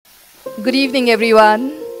Good evening,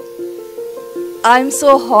 everyone. I'm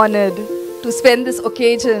so honored to spend this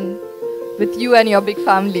occasion with you and your big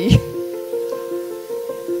family.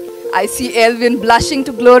 I see Elvin blushing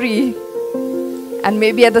to glory, and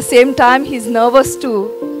maybe at the same time he's nervous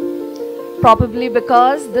too. Probably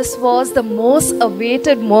because this was the most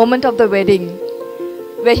awaited moment of the wedding,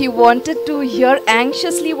 where he wanted to hear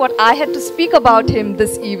anxiously what I had to speak about him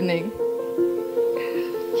this evening.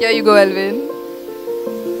 Here you go, Elvin.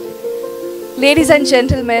 Ladies and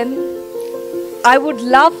gentlemen, I would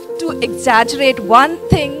love to exaggerate one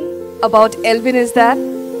thing about Elvin is that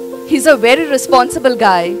he's a very responsible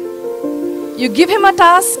guy. You give him a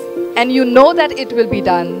task and you know that it will be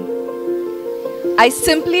done. I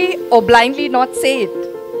simply or blindly not say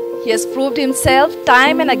it. He has proved himself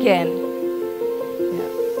time and again.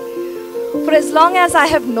 For as long as I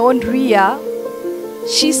have known Rhea,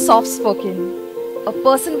 she's soft-spoken, a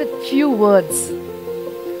person with few words.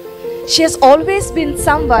 She has always been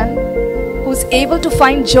someone who's able to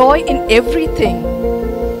find joy in everything.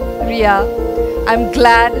 Rhea, I'm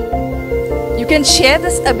glad you can share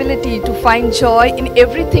this ability to find joy in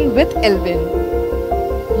everything with Elvin.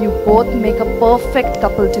 You both make a perfect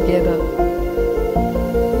couple together.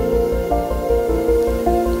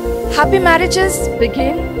 Happy marriages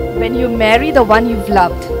begin when you marry the one you've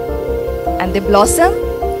loved, and they blossom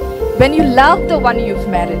when you love the one you've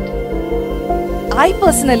married. I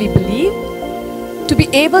personally believe to be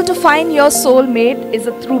able to find your soulmate is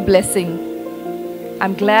a true blessing.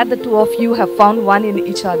 I'm glad the two of you have found one in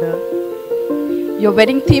each other. Your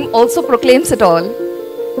wedding theme also proclaims it all.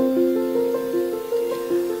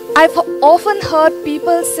 I've often heard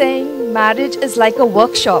people saying marriage is like a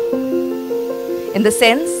workshop. In the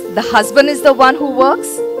sense, the husband is the one who works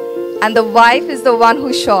and the wife is the one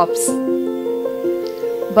who shops.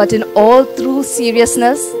 But in all true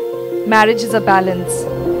seriousness, marriage is a balance,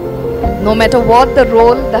 no matter what the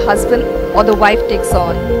role the husband or the wife takes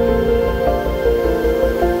on.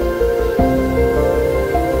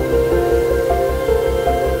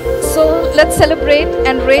 So let's celebrate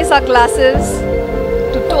and raise our glasses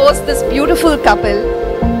to toast this beautiful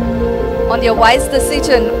couple on their wise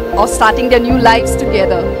decision of starting their new lives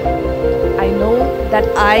together. I know that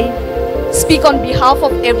I speak on behalf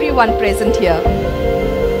of everyone present here.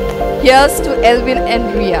 Here's to Elvin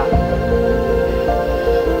and Rhea.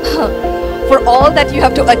 For all that you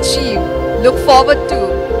have to achieve, look forward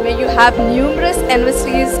to, may you have numerous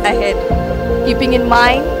anniversaries ahead, keeping in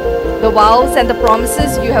mind the vows and the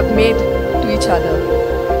promises you have made to each other.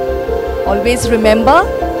 Always remember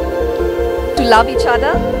to love each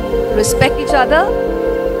other, respect each other,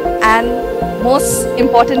 and most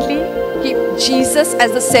importantly, keep Jesus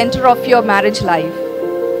as the center of your marriage life.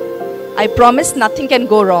 I promise nothing can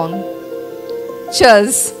go wrong.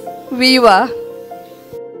 Cheers. Viva.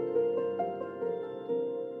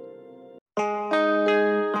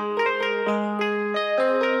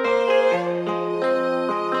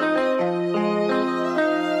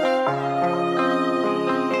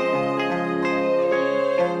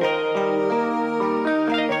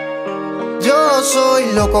 Yo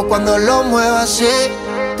soy loco cuando lo muevo así,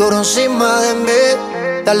 duro encima de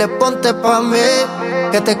mí. Dale, ponte pa' mí,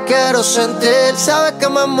 que te quiero sentir. Sabes que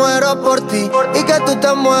me muero por ti y que tú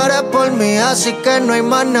te mueres por mí, así que no hay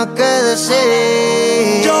más nada que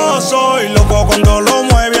decir. Yo soy loco cuando lo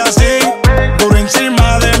mueve así, duro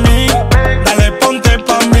encima de mí. Dale, ponte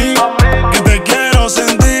pa' mí, que te quiero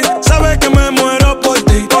sentir. Sabes que me muero por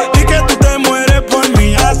ti y que tú te mueres por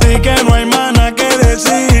mí, así que no hay más nada que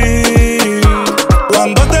decir.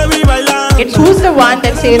 Cuando te vi bailando, It's who's the one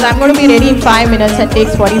that says I'm going to be ready in 5 minutes and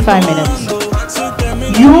takes 45 minutes.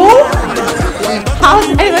 You? How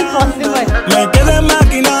is that even possible? me quedé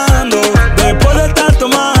maquinando, después de estar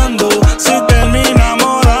tomando, si termina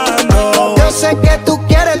enamorando. Yo sé que tú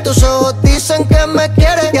quieres, tus ojos dicen que me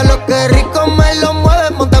quieres, y a lo que rico me lo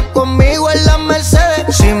mueves, monta conmigo en la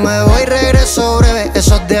Mercedes. Si me voy regreso breve,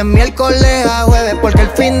 eso es de miércoles a jueves, porque el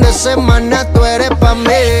fin de semana tú eres pa'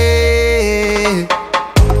 mí.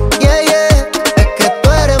 Yeah, yeah, es que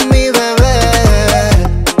tú eres mi bebé.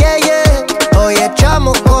 Yeah, yeah, hoy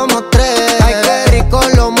echamos como 3. Ay, qué rico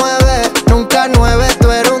lo mueve, nunca 9,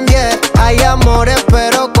 tú eres un 10. Hay amores,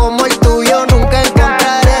 pero como el tuyo nunca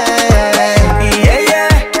encontraré. Y ella,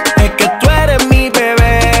 es que tú eres mi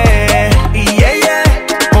bebé. Y ella,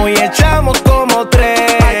 hoy echamos como 3.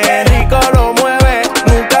 Ay, qué rico lo mueve,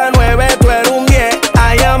 nunca 9, tú eres un 10.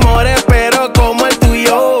 Hay amores, pero como el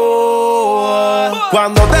tuyo.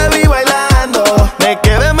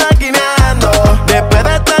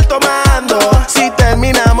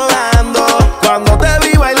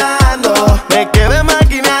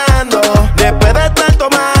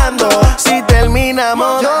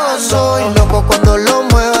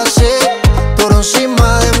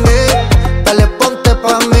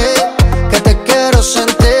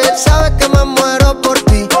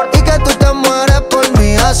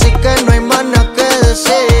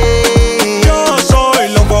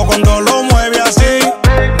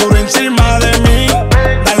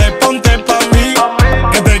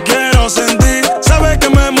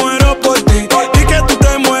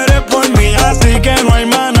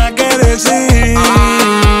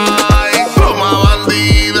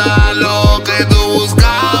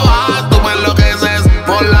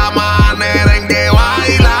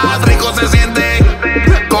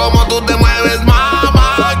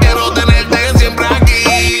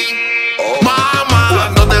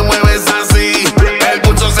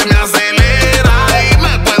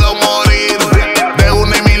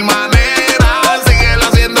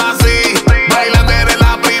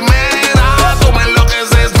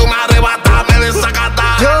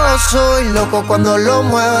 loco cuando lo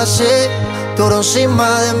muevas así, duro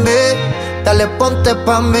encima de mí. Dale, ponte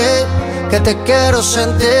pa' mí, que te quiero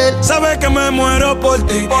sentir. Sabes que me muero por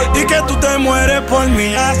ti y que tú te mueres por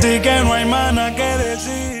mí, así que no hay más nada que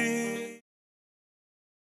decir.